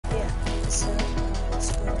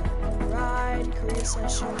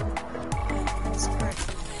session. That's correct.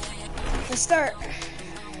 Let's start.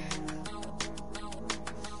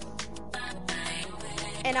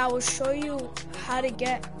 And I will show you how to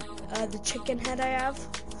get the chicken head I have.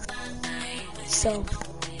 So,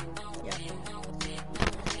 yeah.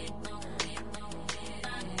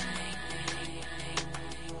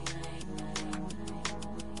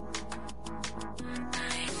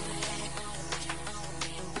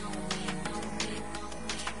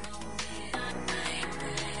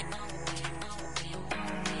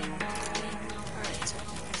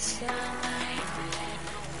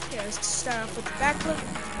 Yeah, let's start off with the back flip.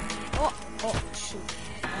 Oh, shoot.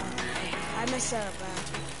 I messed that up.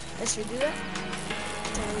 Let's redo that.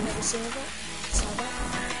 Totally never saw that.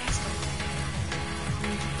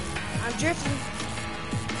 I'm drifting.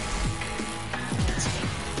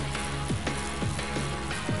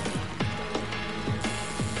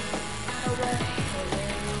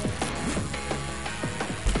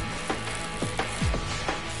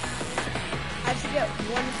 I have to get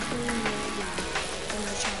one clean landing in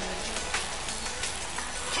the challenge.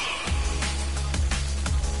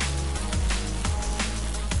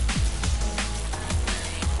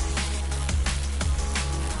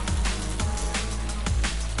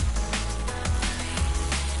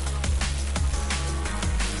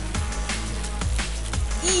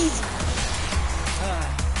 Easy.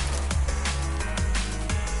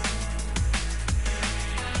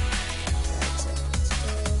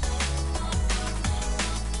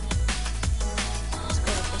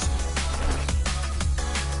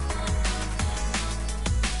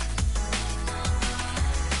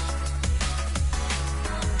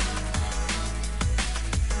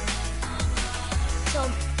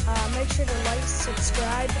 Make sure to like,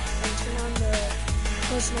 subscribe, and turn on the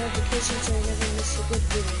post notifications so you never miss a good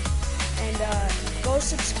video. And go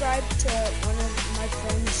subscribe to one of my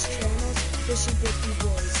friends' channels, Fishy Dicky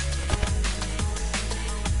Boys.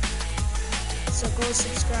 So go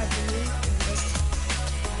subscribe to me, and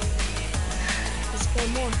let's go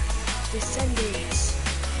more. Decenders.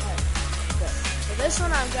 Alright, good. For this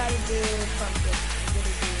one, I've got to do pumpkin.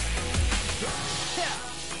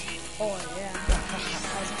 Oh yeah.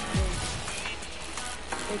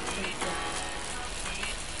 Big thing.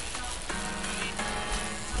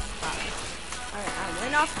 Alright, I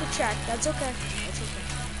went off the track. That's okay. That's okay.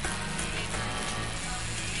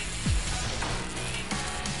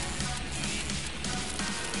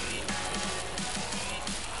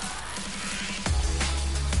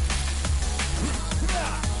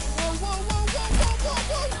 Whoa.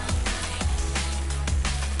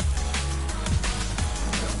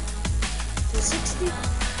 60.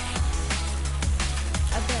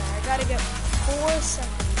 Okay, I gotta get 4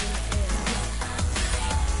 seconds in the air.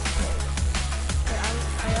 Okay,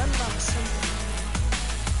 I unlocked something.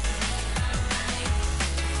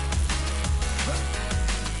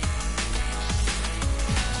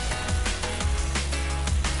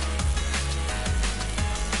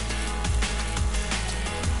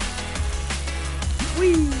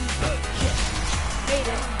 Whee! Made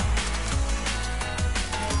it.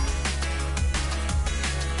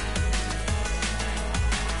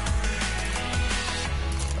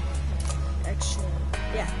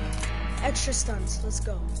 Extra stunts. Let's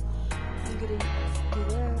go. I'm gonna do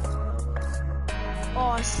that.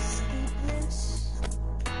 Oh, steepness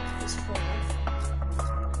is full.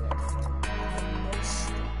 No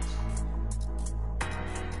stunts.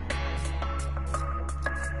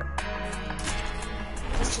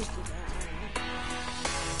 Let's just do that.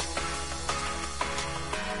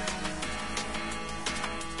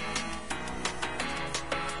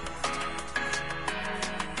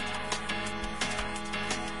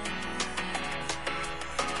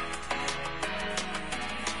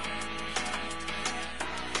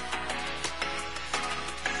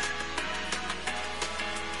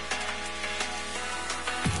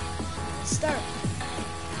 Start.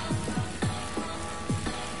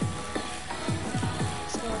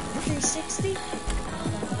 Let's go 360.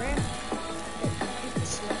 Ramp.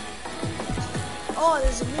 Oh,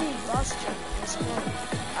 there's a mini boss jump. Let's go.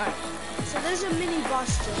 Alright. So there's a mini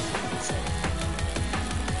boss jump. So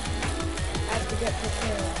I have to get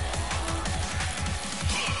prepared.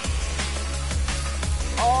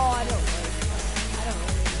 Oh, I don't really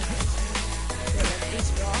like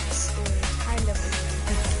these rocks. They're kind of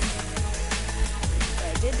annoying.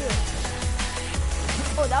 Did do it.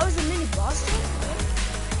 Oh, that was a mini boss jump?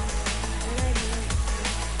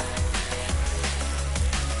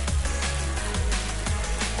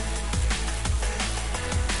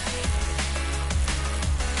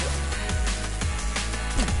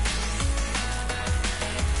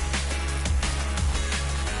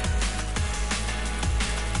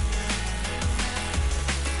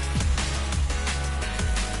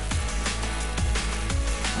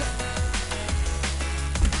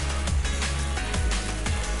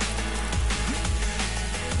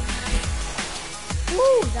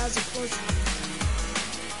 Woo! That was a close one.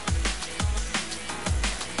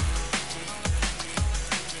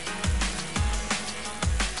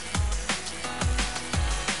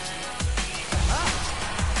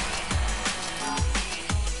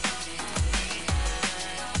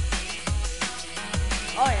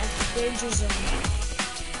 Oh yeah, danger zone.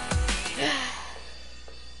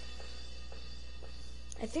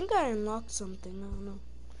 I think I unlocked something, I don't know.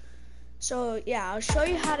 So yeah, I'll show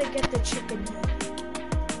you how to get the chicken head.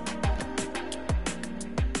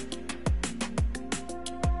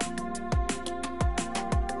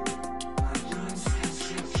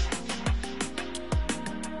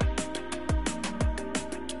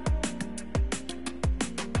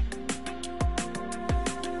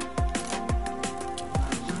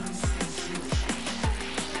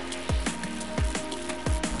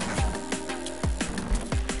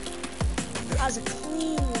 That was a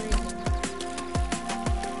clean landing.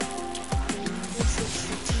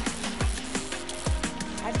 360.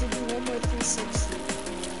 I have to do one more 360.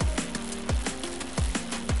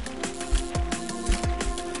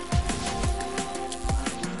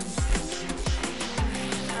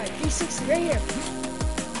 Alright, 360 right here.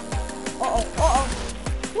 Uh-oh, uh-oh.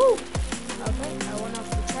 Woo! Okay, I went off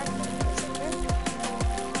the track. That's okay.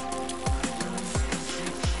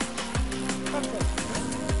 Perfect.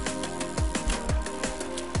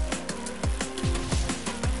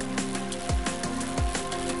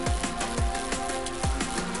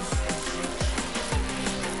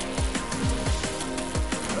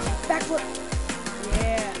 Backflip.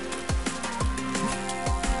 Yeah.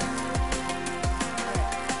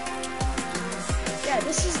 Alright. Yeah,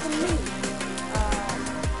 this is the new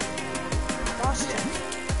boss jump.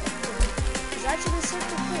 It's actually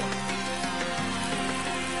super cool.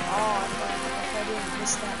 Oh, I didn't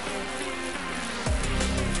miss that move.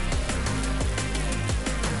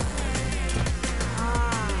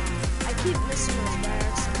 I keep missing those by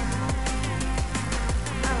accident.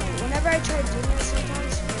 I don't know, whenever I try doing this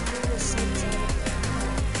sometimes,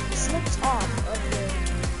 slips off of the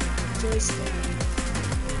joystick.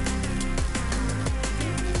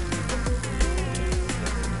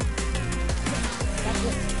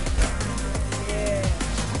 Yeah.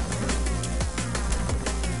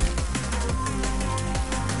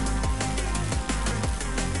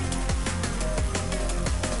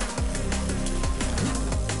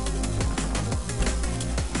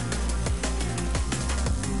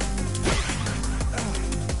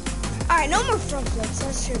 Alright, no more front flips,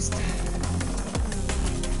 let's just...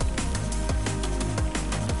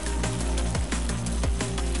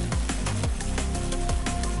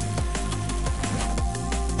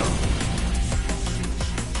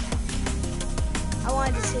 I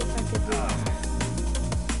wanted to see if I could do it.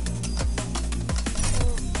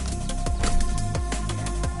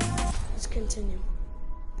 Let's continue.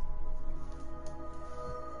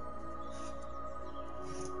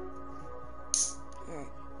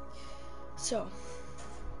 Alright. So.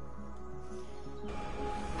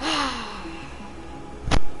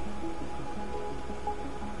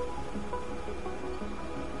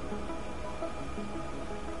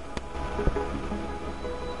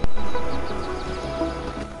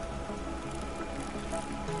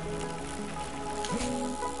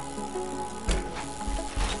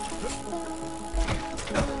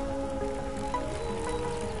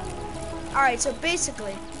 Alright, so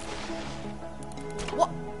basically,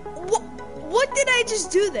 what did I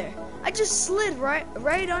just do there? I just slid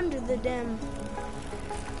right under the damn.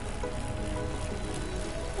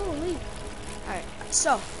 Holy. Alright,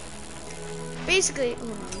 so basically,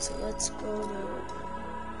 hold on, so let's go to.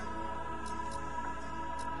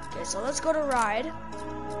 Okay, so let's go to ride.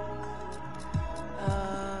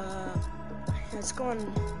 Let's go on.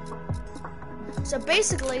 So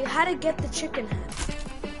basically, how to get the chicken head.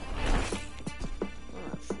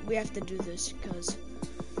 We have to do this because.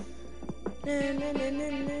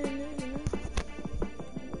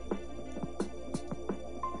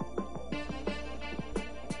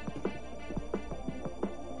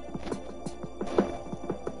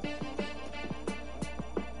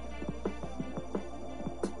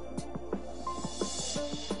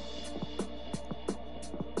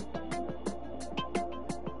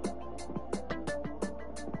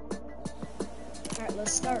 Alright,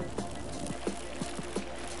 let's start.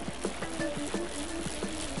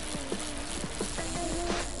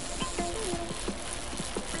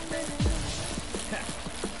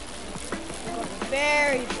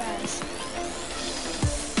 Very fast.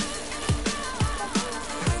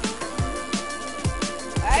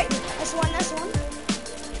 Alright, that's one, that's one.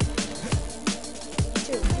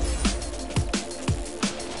 Two.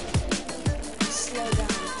 Slow down.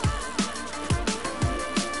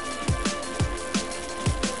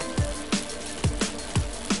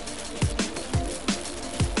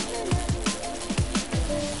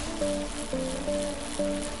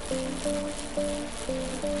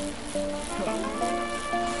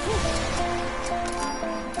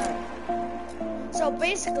 So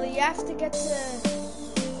basically, you have to get to.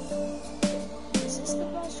 Is this the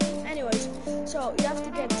boss jump? Anyways, so you have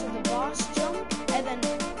to get to the boss jump and then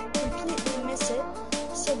completely miss it.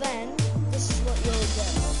 So then, this is what you'll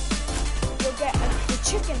get. You'll get the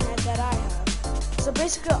chicken head that I have. So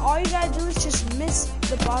basically, all you gotta do is just miss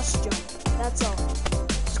the boss jump. That's all.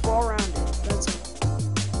 Just go around it. That's all.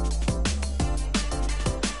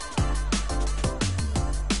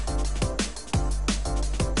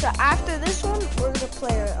 So after this one, we're gonna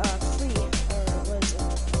play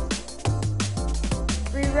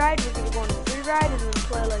free ride. We're gonna go on a free ride and then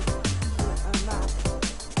play like a map.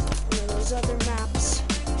 One of those other maps.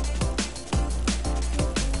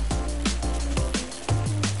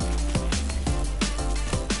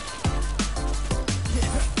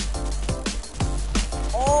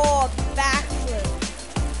 Oh, backflip.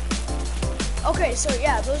 Okay, so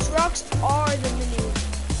yeah, those rocks are the mini.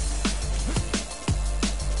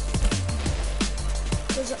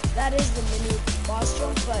 That is the mini boss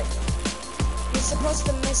jump, but you're supposed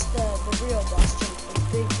to miss the real boss jump, the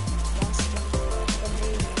big boss jump, the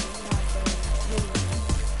main one, not the mini one.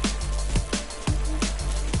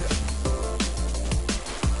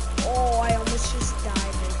 Oh, I almost just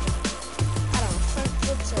died right there. I don't know, front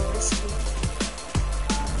flips are risky.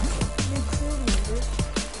 New crew member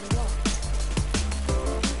unlocked.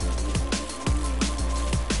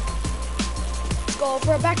 Let's go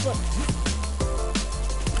for a backflip.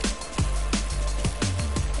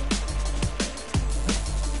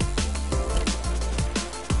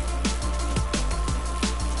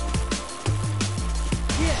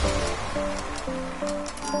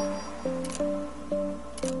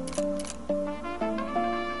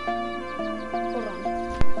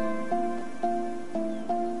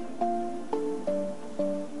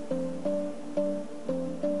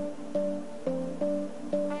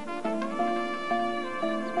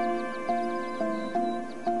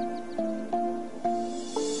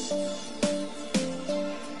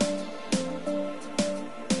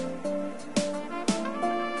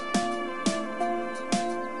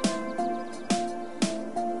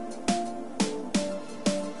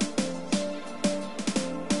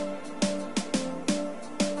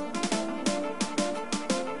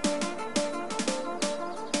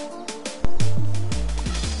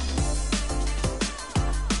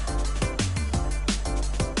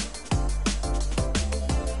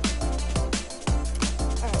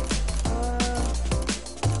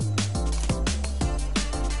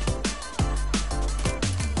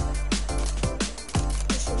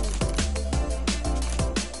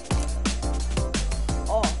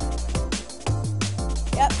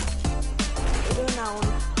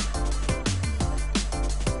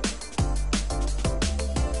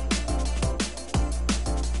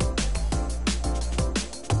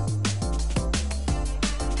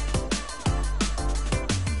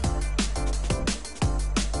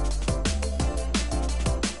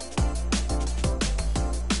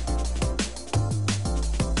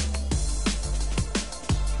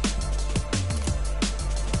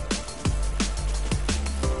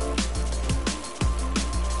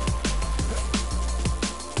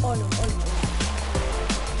 Oh no, oh no.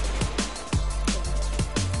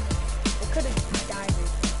 I could have died.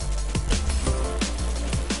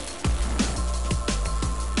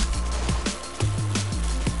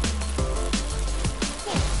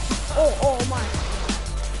 Oh my.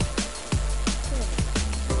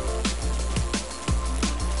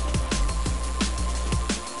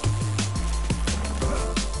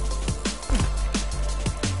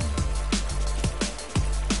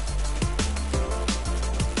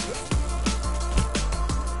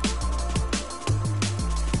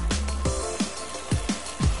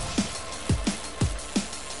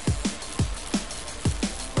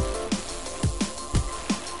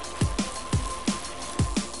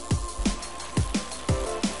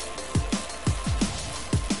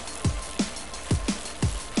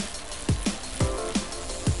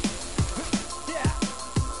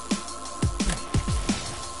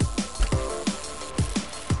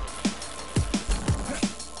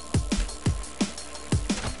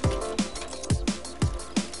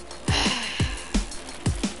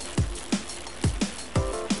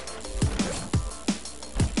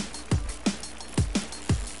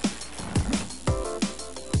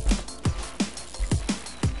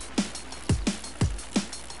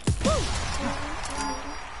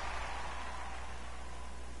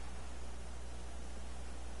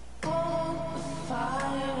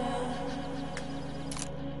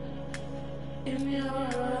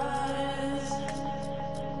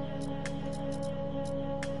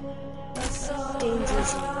 Danger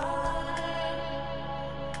zone.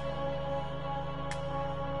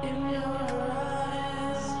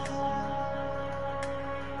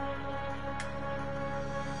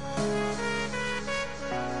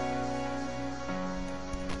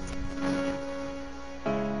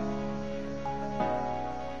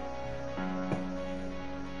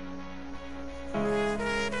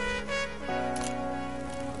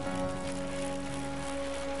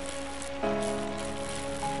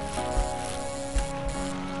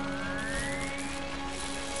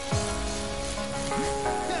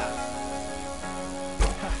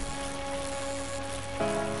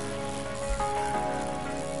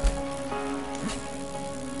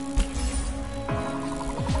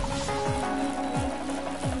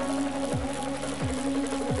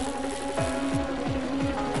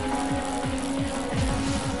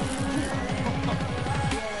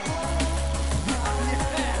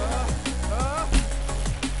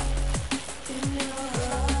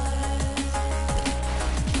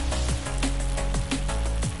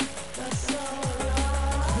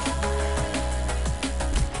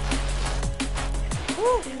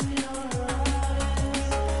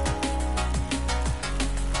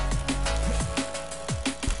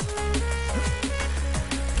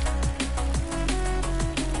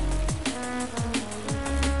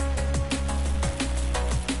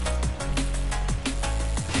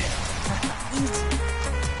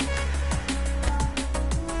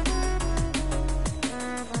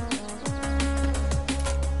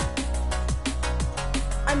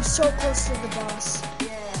 I'm so close to the boss.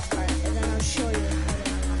 Alright, and then I'll show you how to.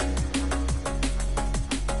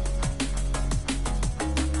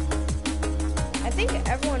 I think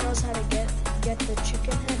everyone knows how to get the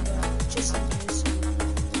chicken head, but just in case,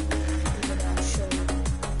 I'll show you.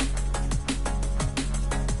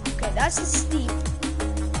 Okay, that's the steep.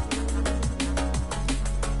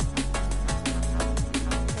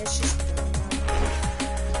 It's just.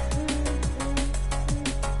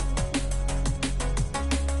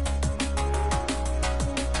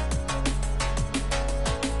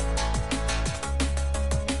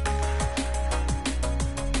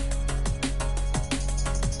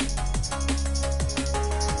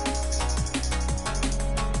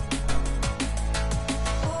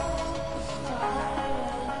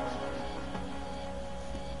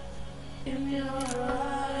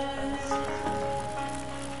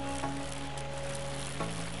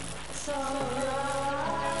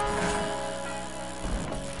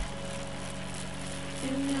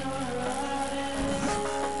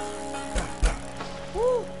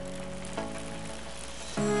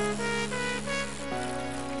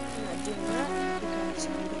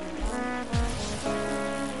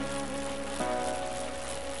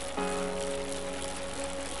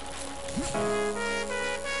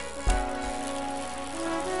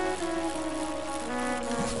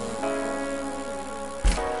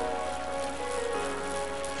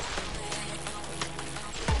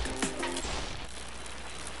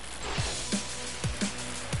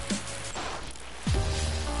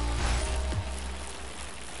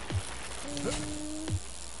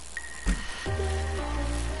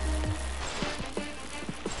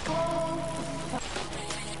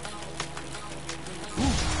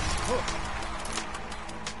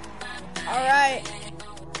 Alright,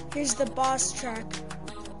 here's the boss track.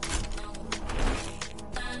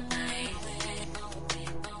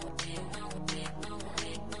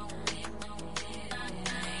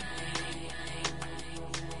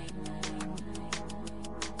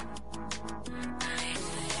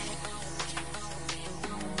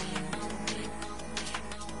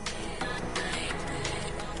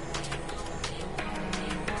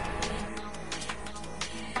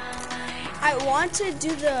 I want to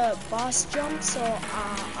do the boss jump, so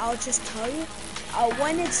I'll just tell you.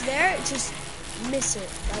 When it's there, just miss it.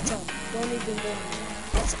 That's all. Don't even go on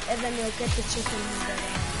it. And then you'll get the chicken.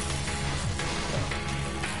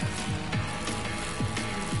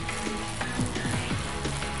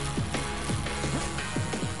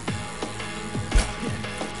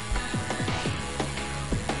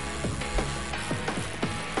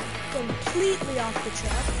 Completely off the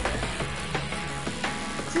track.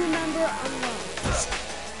 Crew member unlocked.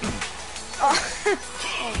 Oh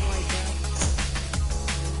my god.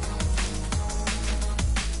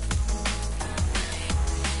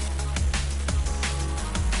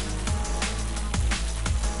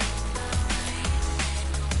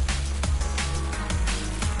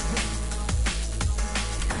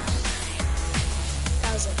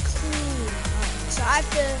 That was a clean hunt. So I have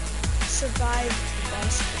to survive the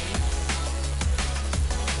boss fight.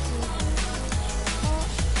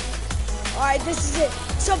 Alright, this is it.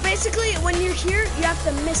 So basically, when you're here, you have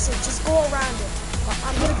to miss it. Just go around it.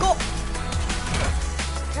 I'm gonna go.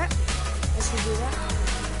 Okay. Let's do that.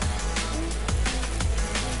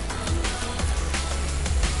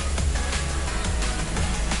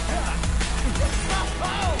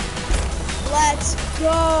 Let's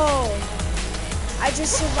go. I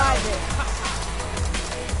just survived it.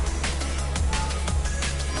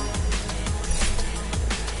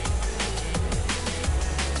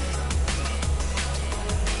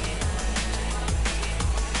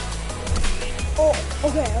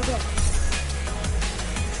 Okay.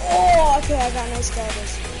 Oh, okay, I got nice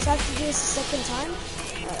guidance. So I have to do this a second time?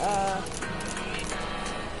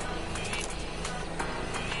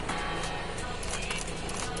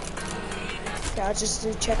 Okay, I'll just do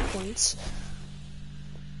checkpoints.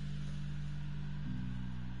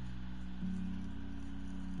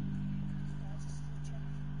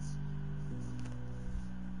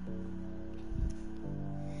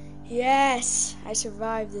 Yes, I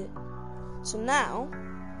survived it. So now,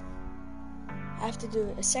 I have to do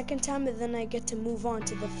it a second time, and then I get to move on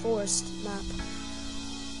to the forest map.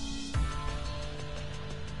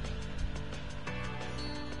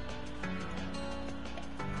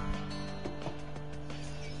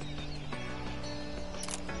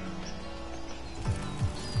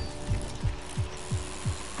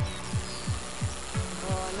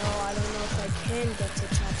 Oh no, I don't know if I can get to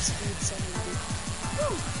top speed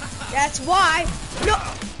 70. That's why. No.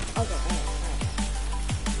 Okay.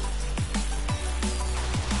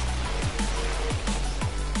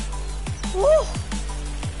 Woo!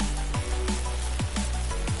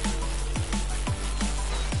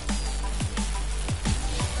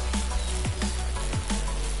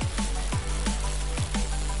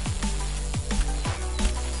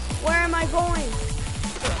 going?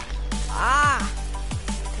 Ah.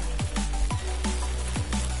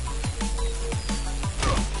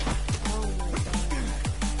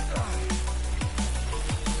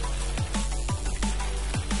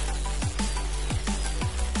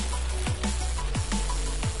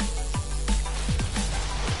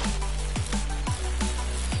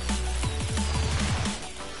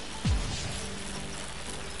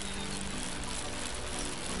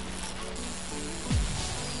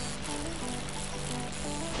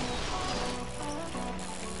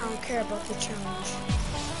 I don't care about the challenge.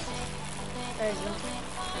 There you go.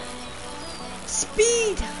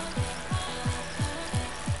 Speed!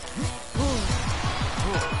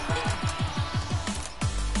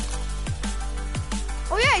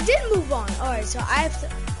 Oh yeah, I did move on. Alright, so I have to...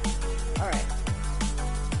 Alright.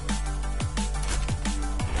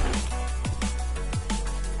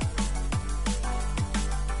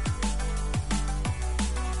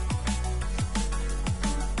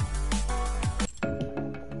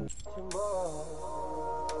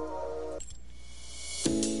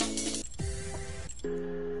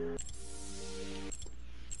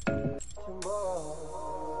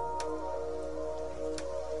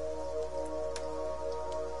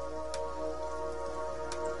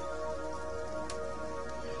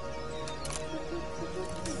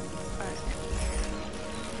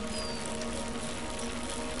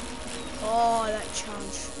 Oh, that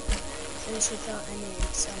challenge. Finish without any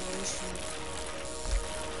acceleration.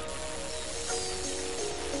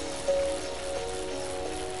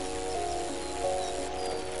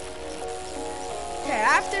 Okay,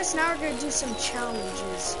 after this, now we're gonna do some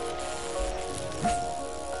challenges.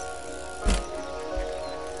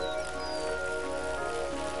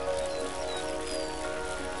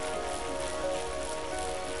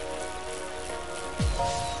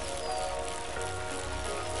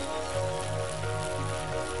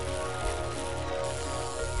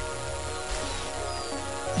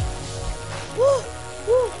 Woo!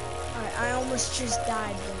 Woo! Alright, I almost just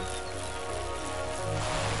died though.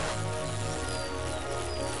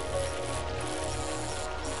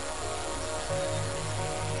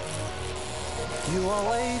 You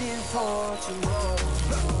are waiting for tomorrow.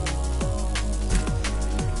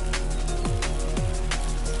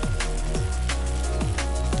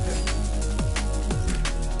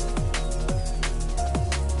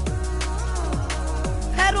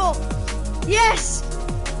 Pedal! Yes!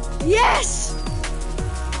 Yes!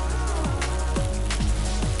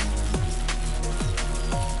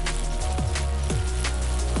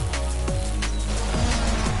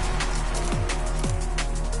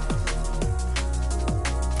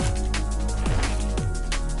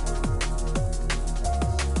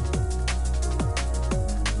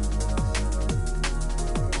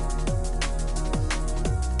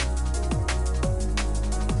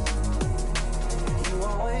 You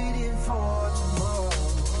are waiting for tomorrow.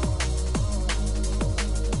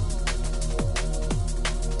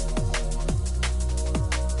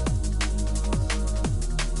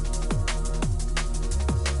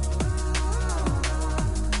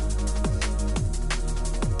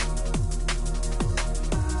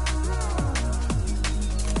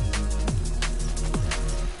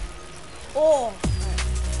 Oh!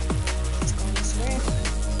 Let's go this way.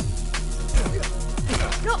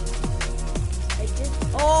 No! I did.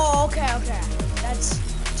 Oh, okay, okay. That's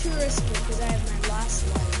too risky because I have my last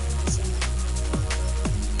life. So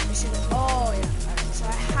I should have. Oh, yeah. Alright, so I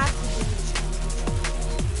have to do this challenge.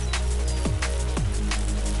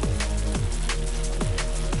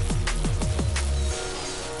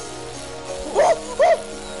 Oh, oh!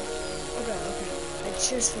 Okay, okay. I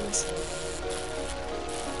just missed it.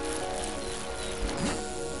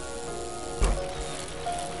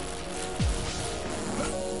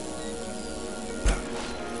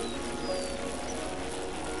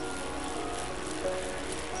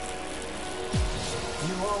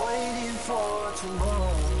 You are waiting for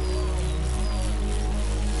tomorrow.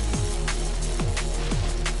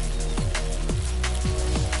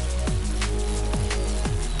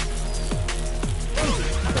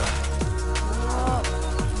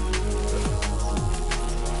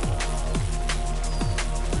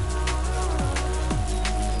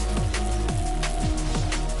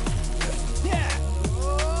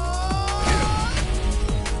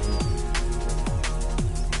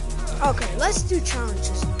 Okay, let's do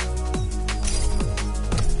challenges.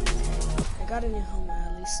 I got a new helmet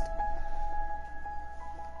at least.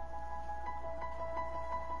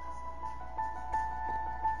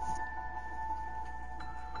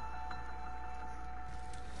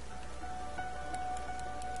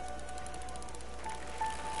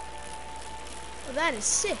 Well, that is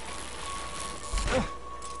sick.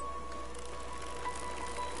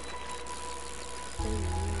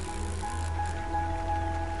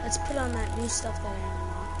 Let's put on that new stuff that I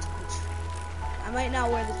unlocked, which I might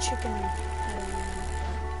not wear the chicken head anymore,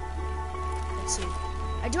 but let's see.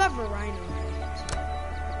 I do have a rhino head. So.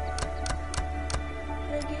 How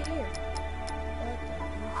did I get here? What the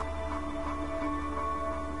hell?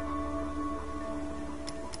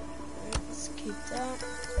 Alright, let's keep that.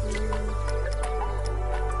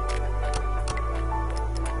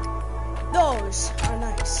 Those are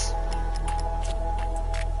nice.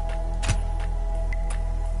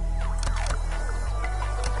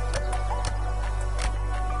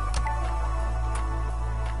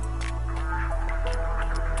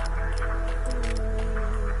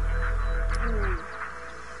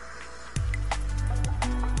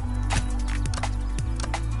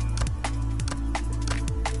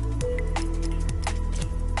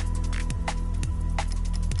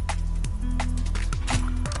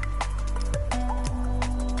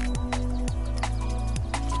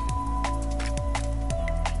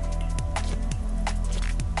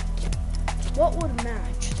 What would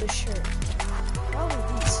match the shirt? Probably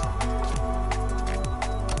these.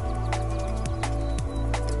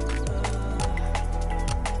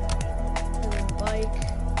 Like,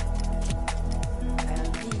 I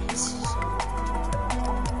have these. So.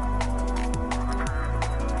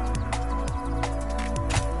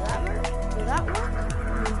 Will that work? I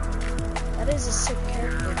mean, that is a sick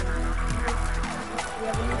character. We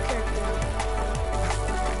have a new character.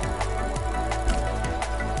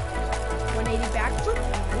 180 backflip,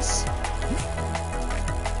 nice.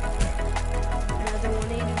 Another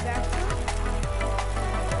 180 backflip.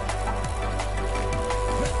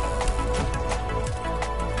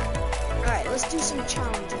 Alright, let's do some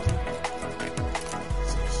challenges.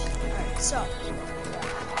 Alright, so.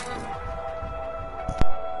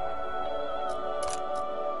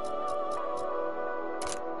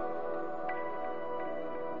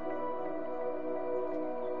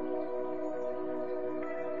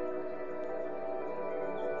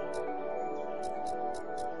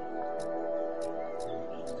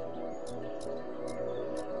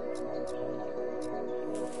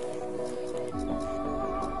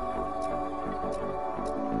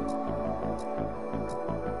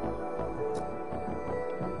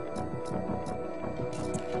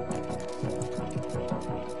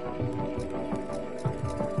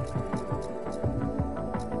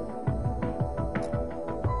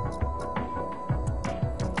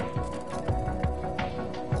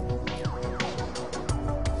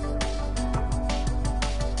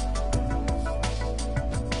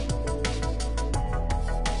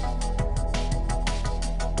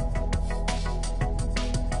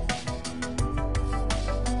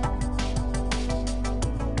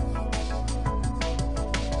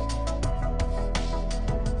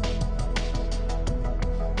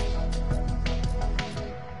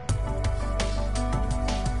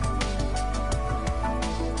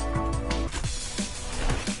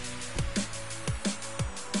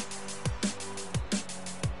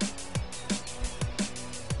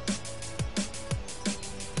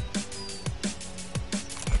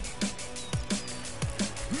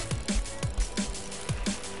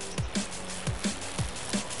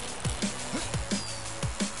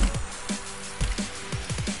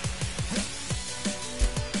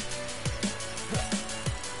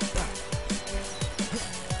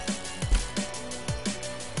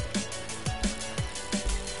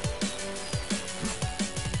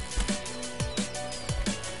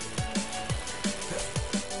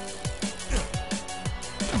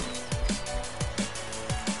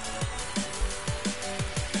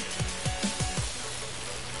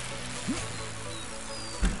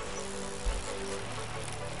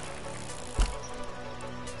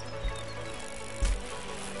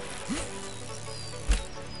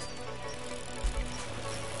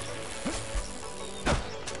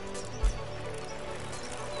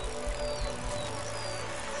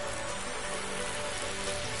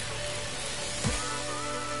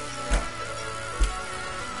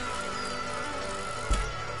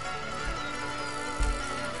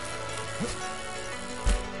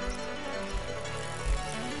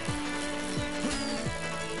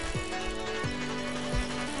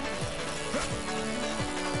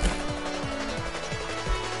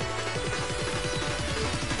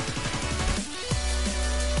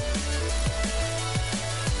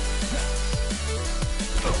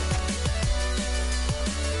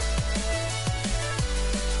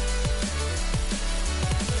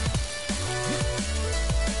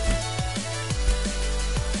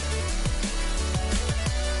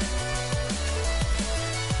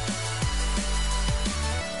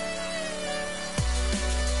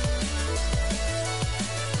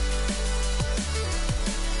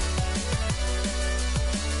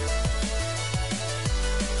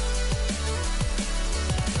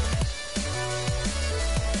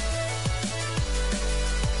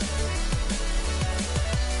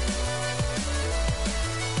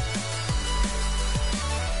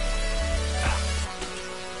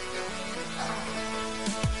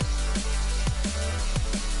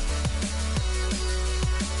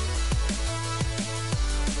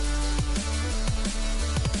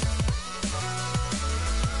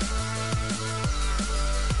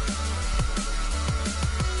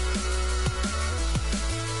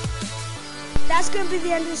 that's gonna be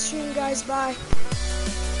the end of the stream, guys. Bye.